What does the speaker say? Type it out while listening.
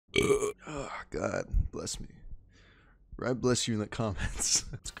Oh, God bless me. Right, bless you in the comments.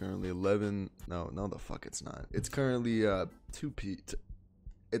 It's currently 11. No, the fuck it's not. It's currently 2 p.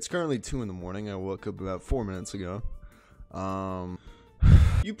 It's currently 2 in the morning. I woke up about 4 minutes ago.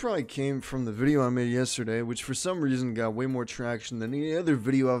 You probably came from the video I made yesterday, which for some reason got way more traction than any other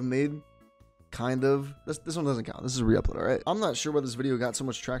video I've made. Kind of. This one doesn't count. This is a re-upload, alright? I'm not sure why this video got so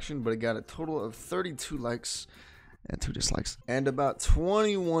much traction, but it got a total of 32 likes and 2 dislikes. And about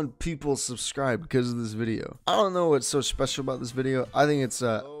 21 people subscribed because of this video. I don't know what's so special about this video. I think it's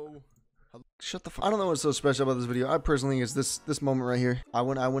shut the fuck. I don't know what's so special about this video. I personally think it's this moment right here. I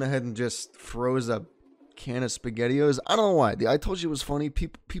went ahead and just froze a can of SpaghettiOs. I don't know why. I told you it was funny.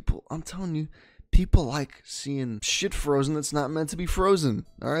 People, I'm telling you, people like seeing shit frozen that's not meant to be frozen.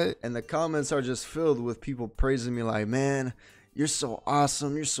 All right. And the comments are just filled with people praising me like, man, you're so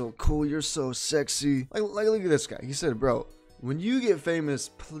awesome. You're so cool. You're so sexy. Like look at this guy. He said, bro, when you get famous,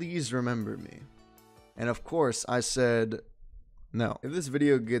 please remember me. And of course I said, no. If this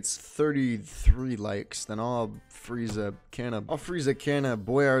video gets 33 likes, then I'll freeze a can of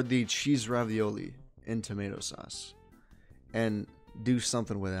Boyardee cheese ravioli in tomato sauce and do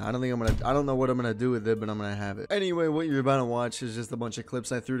something with it. I don't know what I'm gonna do with it, but I'm gonna have it. Anyway, what you're about to watch is just a bunch of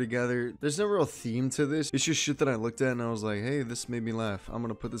clips I threw together. There's no real theme to this. It's just shit that I looked at and I was like, hey, this made me laugh. I'm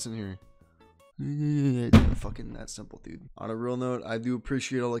gonna put this in here. Fucking that simple, dude. On a real note, I do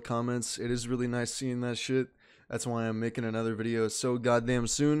appreciate all the comments. It is really nice seeing that shit. That's why I'm making another video so goddamn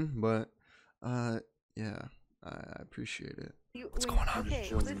soon, but yeah, I appreciate it. What's going on? Okay,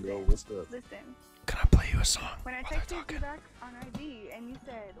 listen. Can I play you a song? When I texted you back on IG and you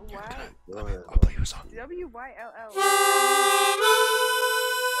said, why? I'll play you a song. WYLL. What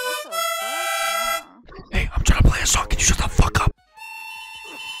the fuck? Nah. Hey, I'm trying to play a song. Can you shut the fuck up?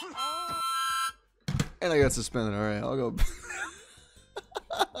 And I got suspended. Alright, I'll go.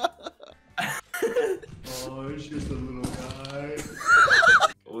 Oh, it's just a little guy.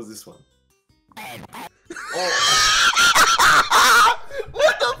 What was this one? Oh.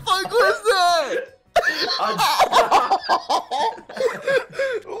 What the fuck was that?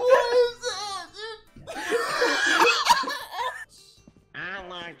 What is that, dude? I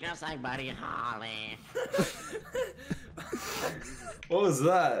look just like Buddy Holly. What was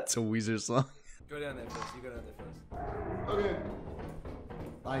that? It's a Weezer song. Go down there first. You go down there first. Okay.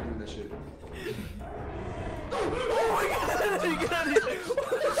 I do that shit. Oh my god! You got it!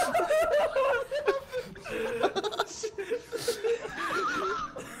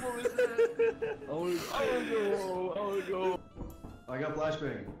 What was that? I wanna go. I got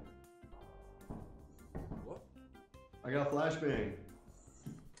flashbang. What? I got flashbang.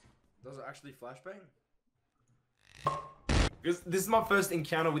 Does it actually flashbang? Because this is my first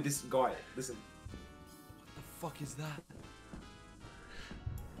encounter with this guy. Listen. What the fuck is that?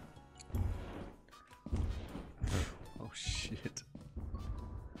 Oh shit.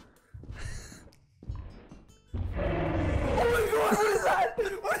 Oh my god, what is that?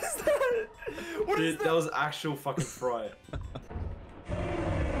 What is that? What Dude, is that? that was actual fucking fry.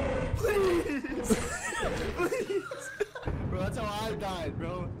 Please! Please! Bro, that's how I died,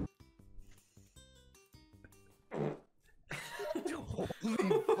 bro.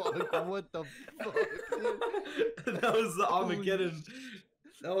 Holy fuck, what the fuck, dude? That was the Armageddon.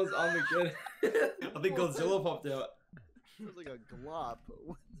 That was Armageddon. I think Godzilla popped out. It was like a glop.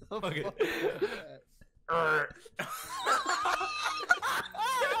 What the Okay. fuck was that?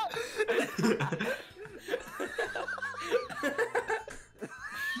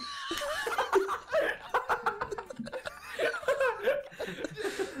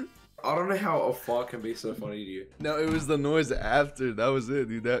 I don't know how a fart can be so funny to you. No, it was the noise after. That was it,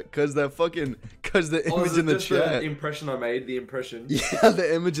 dude. Cause the Oh, image in the chat. The impression I made, the impression. Yeah,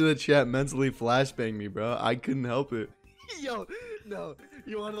 the image in the chat mentally flashbanged me, bro. I couldn't help it. Yo, no.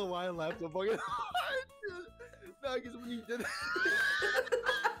 You wanna know why I laughed so fucking hard? No, because when you did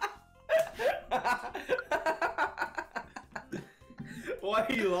Why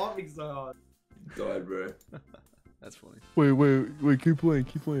are you laughing so hard? God, bro. That's funny. Wait, keep playing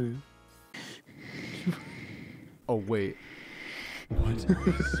it. Oh, wait. What?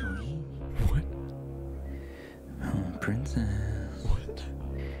 What? Oh, princess.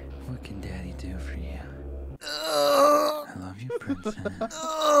 What can daddy do for you? I love you, princess.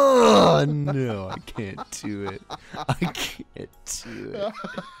 Oh, no, I can't do it. I can't do it.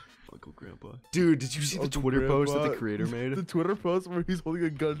 Uncle Grandpa. Dude, did you see the Twitter post that the creator made? The Twitter post where he's holding a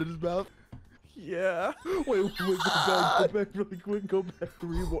gun in his mouth? Yeah. Wait, go back really quick. Go back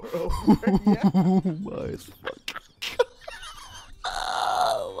 3 more. Oh, yeah. Oh my fuck.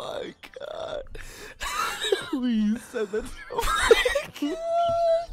 Oh my god. Please send that. Oh my god.